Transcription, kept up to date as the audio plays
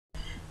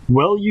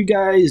Well, you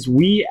guys,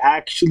 we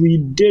actually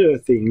did a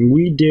thing.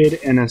 We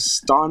did an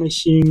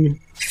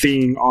astonishing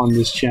thing on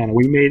this channel.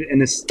 We made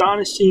an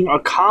astonishing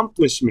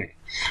accomplishment.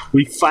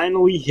 We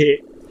finally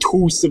hit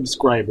 2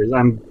 subscribers.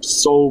 I'm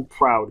so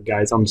proud,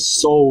 guys. I'm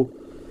so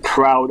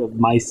proud of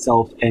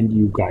myself and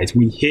you guys.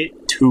 We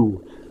hit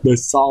 2. The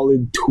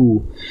solid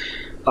 2.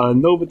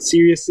 No, but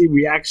seriously,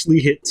 we actually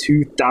hit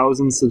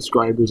 2,000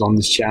 subscribers on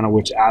this channel,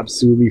 which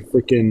absolutely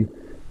freaking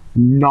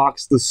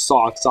knocks the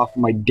socks off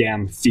my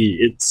damn feet.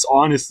 It's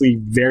honestly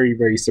very,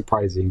 very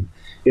surprising.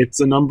 It's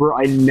a number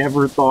I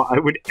never thought I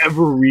would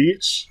ever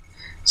reach.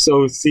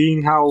 So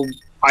seeing how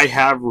I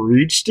have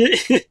reached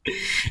it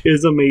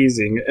is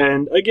amazing.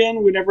 And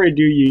again, whenever I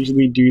do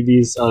usually do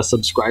these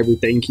subscriber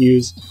thank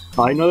yous,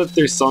 I know that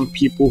there's some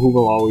people who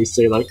will always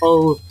say like,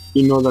 oh,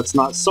 you know, that's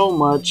not so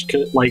much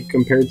like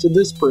compared to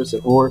this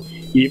person, or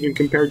even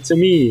compared to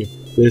me,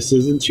 this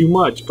isn't too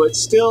much. But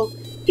still,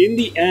 in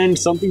the end,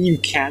 something you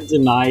can't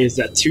deny is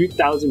that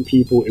 2,000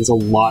 people is a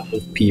lot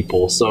of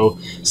people. So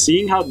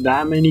seeing how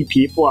that many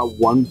people at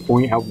one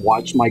point have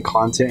watched my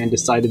content and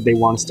decided they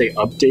want to stay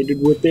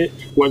updated with it,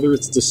 whether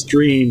it's the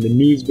stream, the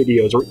news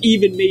videos, or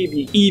even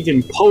maybe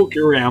even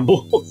poker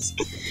rambles,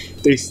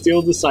 they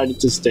still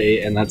decided to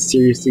stay, and that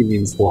seriously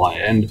means a lot.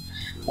 And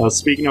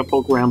speaking of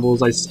poker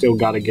rambles, I still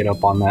gotta get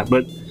up on that,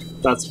 but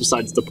that's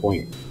besides the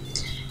point.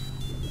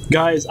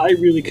 Guys, I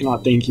really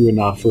cannot thank you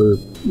enough for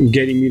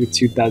getting me to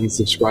 2,000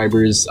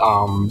 subscribers.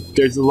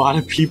 There's a lot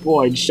of people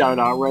I'd shout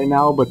out right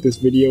now, but this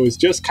video is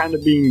just kind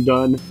of being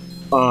done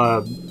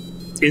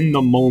in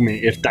the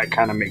moment, if that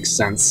kind of makes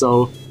sense.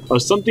 So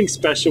something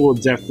special will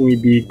definitely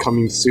be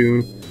coming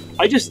soon.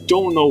 I just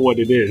don't know what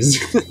it is.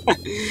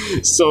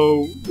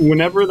 So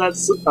whenever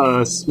that's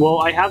well,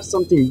 I have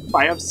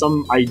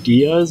some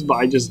ideas, but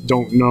I just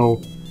don't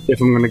know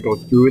if I'm gonna go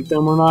through with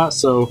them or not.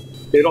 So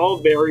it all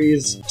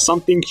varies.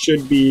 Something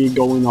should be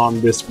going on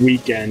this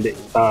weekend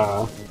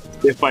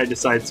if I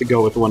decide to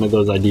go with one of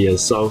those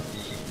ideas. So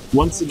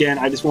once again,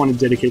 I just want to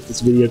dedicate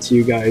this video to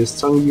you guys,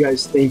 telling you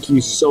guys thank you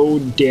so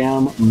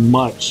damn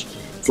much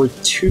for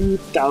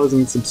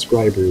 2,000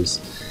 subscribers.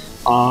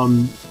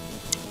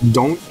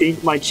 Don't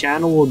think my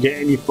channel will get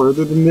any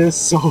further than this,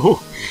 so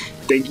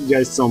thank you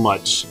guys so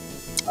much.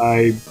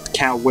 I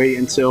can't wait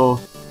to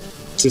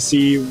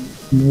see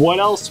what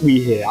else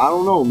we hit. I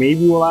don't know,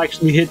 maybe we'll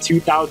actually hit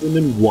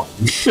 2001.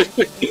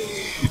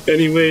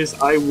 Anyways,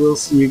 I will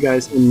see you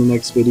guys in the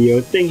next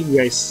video. Thank you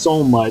guys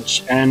so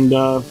much, and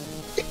other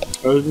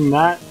than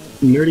that,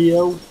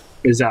 Nerdieo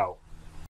is out.